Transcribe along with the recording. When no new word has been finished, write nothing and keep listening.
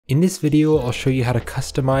In this video, I'll show you how to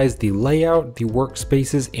customize the layout, the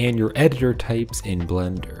workspaces, and your editor types in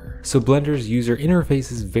Blender. So Blender's user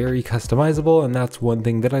interface is very customizable, and that's one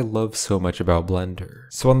thing that I love so much about Blender.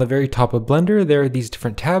 So on the very top of Blender, there are these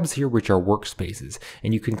different tabs here which are workspaces,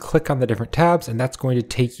 and you can click on the different tabs and that's going to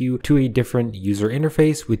take you to a different user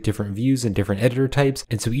interface with different views and different editor types,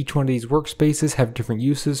 and so each one of these workspaces have different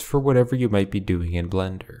uses for whatever you might be doing in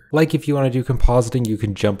Blender. Like if you want to do compositing, you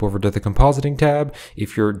can jump over to the compositing tab.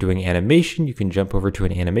 If you're doing animation, you can jump over to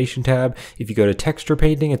an animation tab. If you go to texture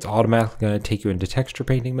painting, it's automatically going to take you into texture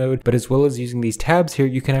painting mode. But as well as using these tabs here,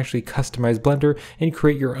 you can actually customize Blender and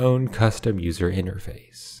create your own custom user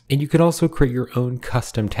interface. And you can also create your own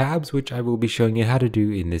custom tabs, which I will be showing you how to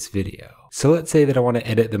do in this video. So let's say that I want to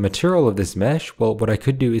edit the material of this mesh. Well, what I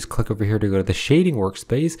could do is click over here to go to the shading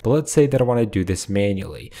workspace, but let's say that I want to do this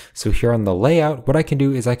manually. So here on the layout, what I can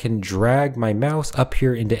do is I can drag my mouse up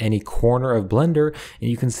here into any corner of Blender, and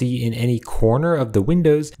you can see in any corner of the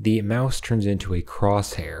windows, the mouse turns into a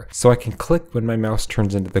crosshair. So I can click when my mouse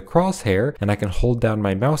turns into the crosshair, and I can hold down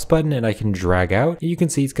my mouse button and I can drag out, and you can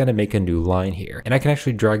see it's going to make a new line here. And I can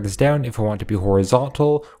actually drag this down if I want to be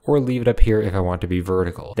horizontal, or leave it up here if I want to be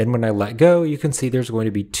vertical. Then when I let go, you can see there's going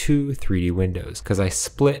to be two 3D windows because I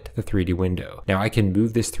split the 3D window. Now I can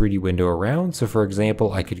move this 3D window around. So for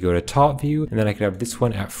example, I could go to top view and then I could have this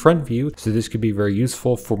one at front view. So this could be very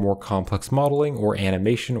useful for more complex modeling or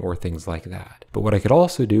animation or things like that. But what I could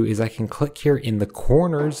also do is I can click here in the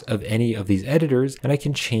corners of any of these editors and I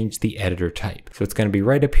can change the editor type. So it's going to be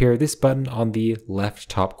right up here, this button on the left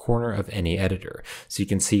top corner of any editor. So you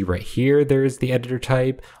can see right here, there's the editor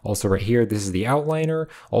type. Also right here, this is the outliner.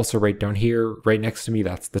 Also right down here, right next to me,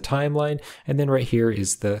 that's the timeline. And then right here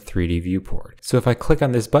is the 3D viewport. So if I click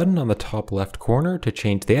on this button on the top left corner to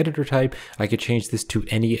change the editor type, I could change this to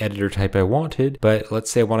any editor type I wanted. But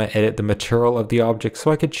let's say I want to edit the material of the object,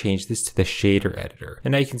 so I could change this to the shader editor.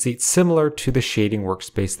 And now you can see it's similar to the shading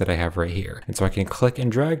workspace that I have right here. And so I can click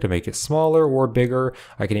and drag to make it smaller or bigger.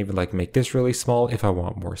 I can even like make this really small if I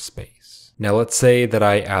want more space. Now let's say that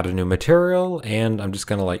I add a new material and I'm just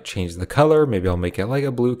gonna like change the color. Maybe I'll make it like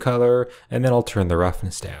a blue color and then I'll turn the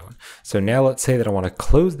roughness down. So now let's say that I want to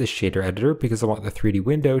close this shader editor because I want the 3D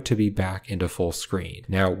window to be back into full screen.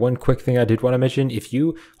 Now one quick thing I did want to mention, if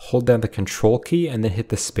you hold down the control key and then hit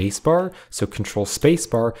the space bar, so control space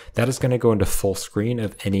bar, that is going to go into full screen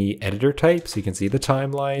of any editor type. So you can see the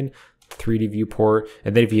timeline, 3D viewport,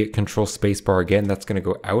 and then if you hit control spacebar again, that's going to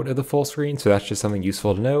go out of the full screen. So that's just something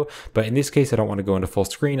useful to know. But in this case, I don't want to go into full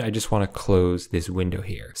screen. I just want to close this window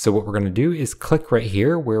here. So what we're going to do is click right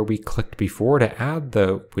here where we clicked before to add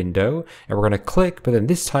the window, and we're going to click, but then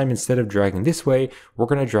this time instead of dragging this way, we're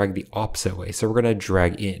going to drag the opposite way. So we're going to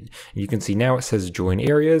drag in. And you can see now it says join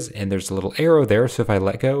areas and there's a little arrow there. So if I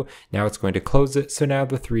let go, now it's going to close it. So now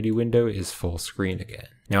the 3D window is full screen again.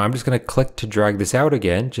 Now I'm just going to click to drag this out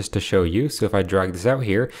again just to show you. So if I drag this out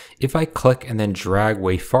here, if I click and then drag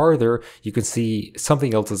way farther, you can see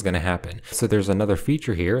something else is going to happen. So there's another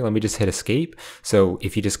feature here. Let me just hit escape. So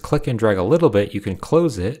if you just click and drag a little bit, you can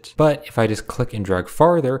close it. But if I just click and drag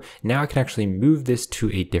farther, now I can actually move this to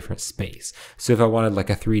a different space. So if I wanted like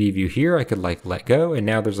a 3D view here, I could like let go and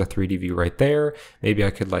now there's a 3D view right there. Maybe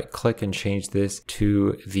I could like click and change this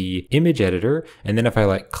to the image editor. And then if I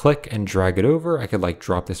like click and drag it over, I could like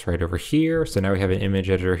drop this right over here. So now we have an image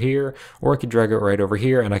editor here, or I could drag it right over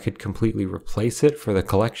here and I could completely replace it for the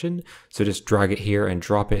collection. So just drag it here and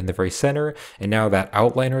drop it in the very center. And now that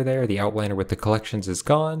outliner there, the outliner with the collections is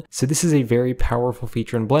gone. So this is a very powerful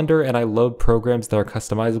feature in Blender, and I love programs that are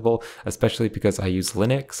customizable, especially because I use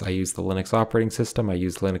Linux. I use the Linux operating system. I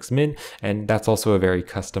use Linux Mint, and that's also a very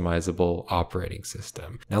customizable operating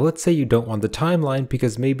system. Now let's say you don't want the timeline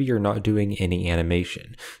because maybe you're not doing any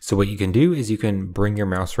animation. So what you can do is you can bring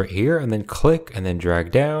your mouse right here and then click and then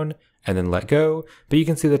drag down and then let go, but you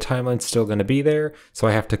can see the timeline's still going to be there. So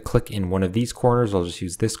I have to click in one of these corners. I'll just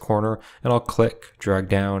use this corner and I'll click, drag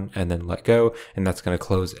down, and then let go, and that's going to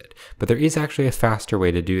close it. But there is actually a faster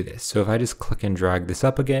way to do this. So if I just click and drag this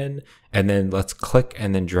up again, and then let's click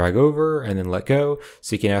and then drag over and then let go.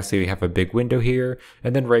 So you can now see we have a big window here,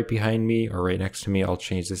 and then right behind me or right next to me, I'll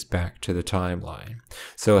change this back to the timeline.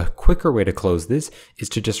 So a quicker way to close this is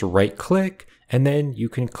to just right click, and then you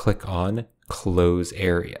can click on close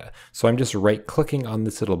area. So I'm just right clicking on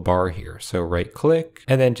this little bar here. So right click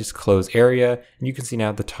and then just close area, and you can see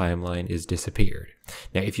now the timeline is disappeared.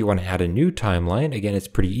 Now, if you want to add a new timeline, again, it's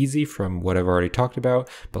pretty easy from what I've already talked about,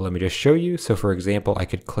 but let me just show you. So for example, I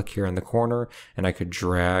could click here in the corner and I could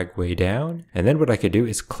drag way down. And then what I could do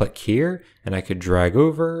is click here and I could drag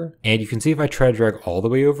over. And you can see if I try to drag all the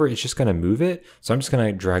way over, it's just going to move it. So I'm just going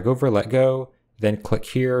to drag over, let go, then click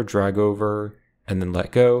here, drag over, and then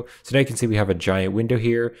let go. So now you can see we have a giant window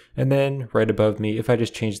here, and then right above me, if I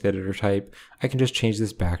just change the editor type, I can just change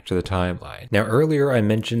this back to the timeline. Now earlier I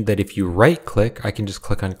mentioned that if you right click, I can just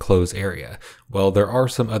click on close area. Well, there are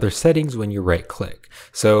some other settings when you right click.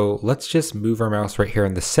 So let's just move our mouse right here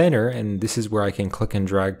in the center, and this is where I can click and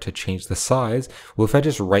drag to change the size. Well, if I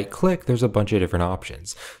just right click, there's a bunch of different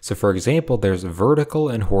options. So for example, there's vertical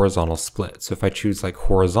and horizontal split. So if I choose like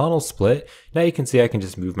horizontal split, now you can see I can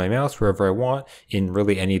just move my mouse wherever I want in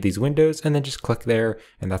really any of these windows, and then just click there,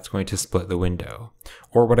 and that's going to split the window.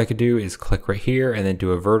 Or what I could do is click right here and then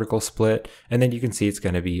do a vertical split, and then you can see it's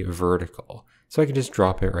going to be vertical. So I can just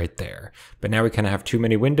drop it right there. But now we kind of have too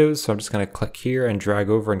many windows, so I'm just going to click here and drag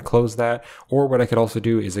over and close that. Or what I could also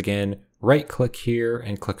do is again, right click here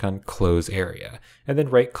and click on close area, and then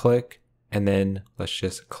right click, and then let's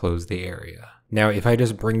just close the area. Now, if I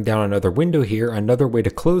just bring down another window here, another way to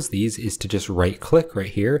close these is to just right click right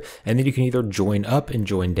here, and then you can either join up and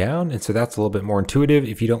join down. And so that's a little bit more intuitive.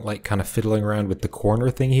 If you don't like kind of fiddling around with the corner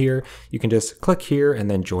thing here, you can just click here and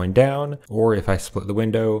then join down. Or if I split the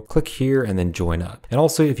window, click here and then join up. And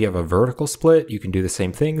also if you have a vertical split, you can do the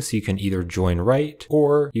same thing. So you can either join right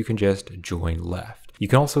or you can just join left. You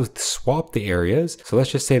can also swap the areas. So let's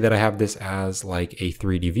just say that I have this as like a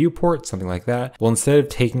 3D viewport, something like that. Well, instead of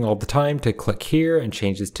taking all the time to click here and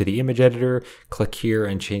change this to the image editor, click here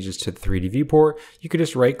and change this to the 3D viewport, you could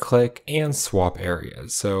just right click and swap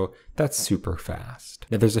areas. So that's super fast.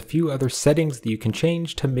 Now there's a few other settings that you can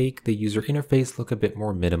change to make the user interface look a bit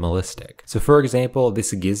more minimalistic. So for example,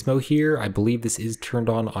 this gizmo here, I believe this is turned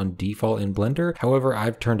on default in Blender. However,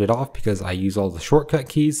 I've turned it off because I use all the shortcut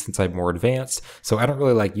keys since I'm more advanced. So I don't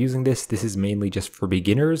really like using this. This is mainly just for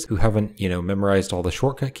beginners who haven't, memorized all the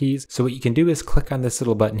shortcut keys. So what you can do is click on this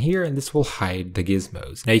little button here and this will hide the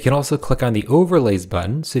gizmos. Now you can also click on the overlays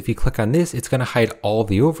button. So if you click on this, it's going to hide all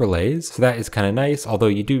the overlays. So that is kind of nice, although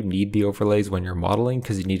you do need the overlays when you're modeling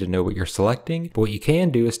because you need to know what you're selecting. But what you can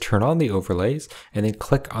do is turn on the overlays and then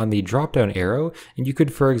click on the drop down arrow, and you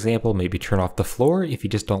could, for example, maybe turn off the floor if you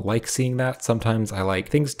just don't like seeing that. Sometimes I like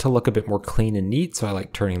things to look a bit more clean and neat, so I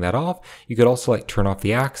like turning that off. You could also like turn off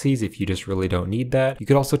the axes if you just really don't need that. You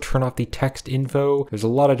could also turn off the text info. There's a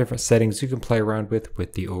lot of different settings you can play around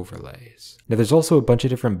with the overlays. Now there's also a bunch of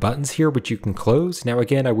different buttons here which you can close. Now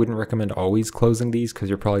again, I wouldn't recommend always closing these because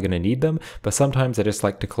you're probably going to need them, but sometimes I just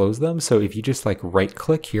like to close them. So if you just like right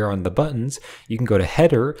click here on the buttons, you can go to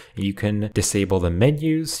header and you can disable the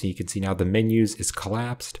menus. So you can see now the menus is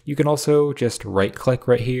collapsed. You can also just right click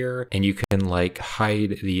right here and you can like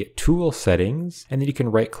hide the tool settings, and then you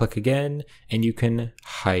can right click again and you can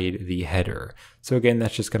hide the header. So again,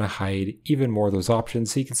 that's just going to hide even more of those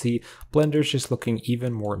options. So you can see Blender's just looking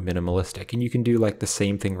even more minimalistic, and you can do like the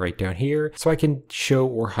same thing right down here. So I can show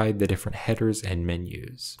or hide the different headers and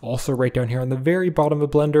menus. Also right down here on the very bottom of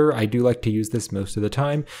Blender, I do like to use this most of the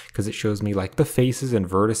time because it shows me like the faces and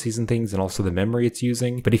vertices and things, and also the memory it's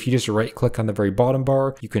using. But if you just right click on the very bottom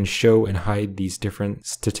bar, you can show and hide these different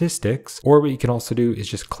statistics. Or what you can also do is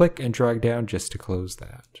just click and drag down just to close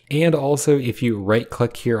that. And also if you right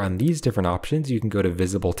click here on these different options, you can go to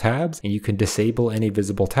visible tabs and you can disable any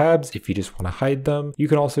visible tabs if you just want to hide them. You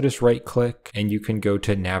can also just right click and you can go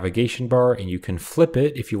to navigation bar and you can flip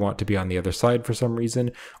it if you want to be on the other side for some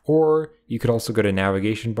reason, or you could also go to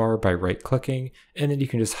navigation bar by right clicking, and then you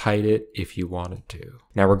can just hide it if you wanted to.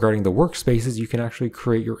 Now regarding the workspaces, you can actually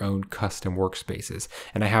create your own custom workspaces.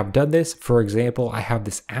 And I have done this. For example, I have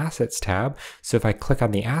this assets tab. So if I click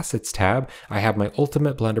on the assets tab, I have my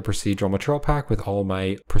ultimate Blender procedural material pack with all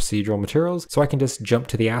my procedural materials. So I can just jump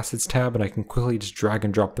to the assets tab and I can quickly just drag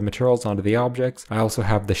and drop the materials onto the objects. I also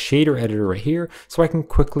have the shader editor right here, so I can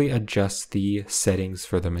quickly adjust the settings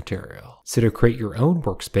for the material. So to create your own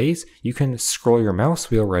workspace, you can scroll your mouse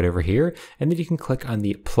wheel right over here, and then you can click on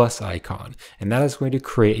the plus icon, and that is going to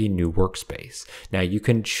create a new workspace. Now you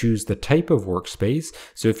can choose the type of workspace.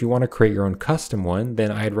 So if you want to create your own custom one,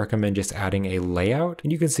 then I'd recommend just adding a layout,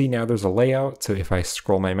 and you can see now there's a layout. So if I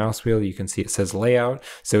scroll my mouse wheel, you can see it says layout.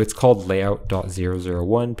 So it's called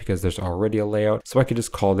layout.001 because there's already a layout. So I could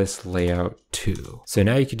just call this layout 2. So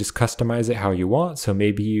now you can just customize it how you want. So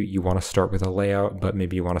maybe you want to start with a layout, but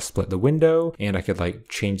maybe you want to split the window, and I could like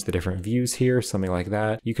change the different views here, something like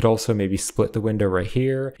that. You could also maybe split the window right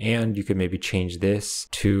here, and you could maybe change this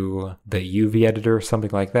to the UV editor,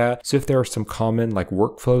 something like that. So if there are some common like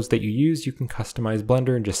workflows that you use, you can customize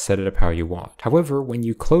Blender and just set it up how you want. However, when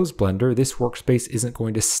you close Blender, this workspace isn't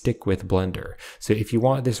going to stick with Blender. So if you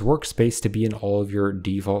want this workspace to be in all of your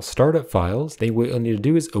default startup files, then what you'll need to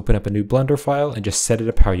do is open up a new Blender file and just set it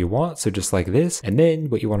up how you want. So just like this. And then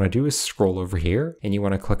what you want to do is scroll over here and you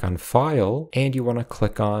want to click on File File, and you want to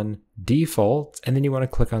click on Default, and then you want to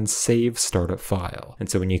click on Save Startup File. And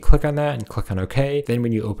so when you click on that and click on OK, then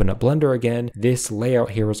when you open up Blender again, this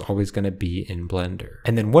layout here is always going to be in Blender.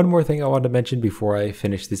 And then one more thing I want to mention before I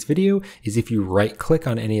finish this video is if you right click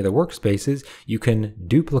on any of the workspaces, you can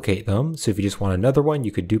duplicate them. So if you just want another one,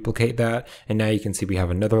 you could duplicate that. And now you can see we have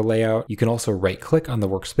another layout. You can also right click on the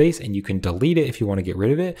workspace and you can delete it if you want to get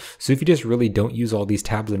rid of it. So if you just really don't use all these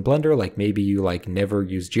tabs in Blender, like maybe you never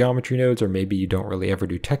use geometry nodes, or maybe you don't really ever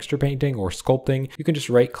do texture painting or sculpting, you can just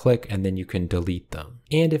right click and then you can delete them.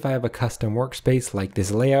 And if I have a custom workspace like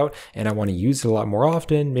this layout and I want to use it a lot more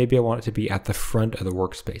often, maybe I want it to be at the front of the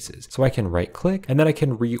workspaces. So I can right click and then I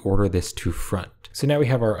can reorder this to front. So now we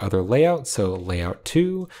have our other layout, so layout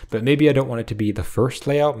 2, but maybe I don't want it to be the first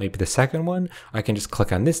layout, maybe the second one. I can just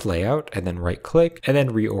click on this layout and then right click and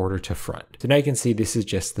then reorder to front. So now you can see this is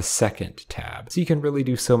just the second tab. So you can really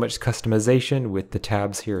do so much customization with the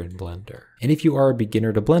tabs here in Blender. And if you are a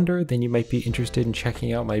beginner to Blender, then you might be interested in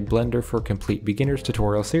checking out my Blender for Complete Beginners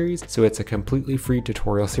tutorial series. So it's a completely free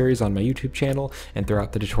tutorial series on my YouTube channel, and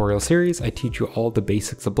throughout the tutorial series, I teach you all the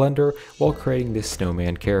basics of Blender while creating this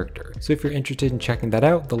snowman character. So if you're interested in checking that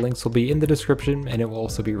out, the links will be in the description and it will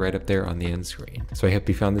also be right up there on the end screen. So I hope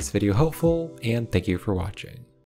you found this video helpful, and thank you for watching.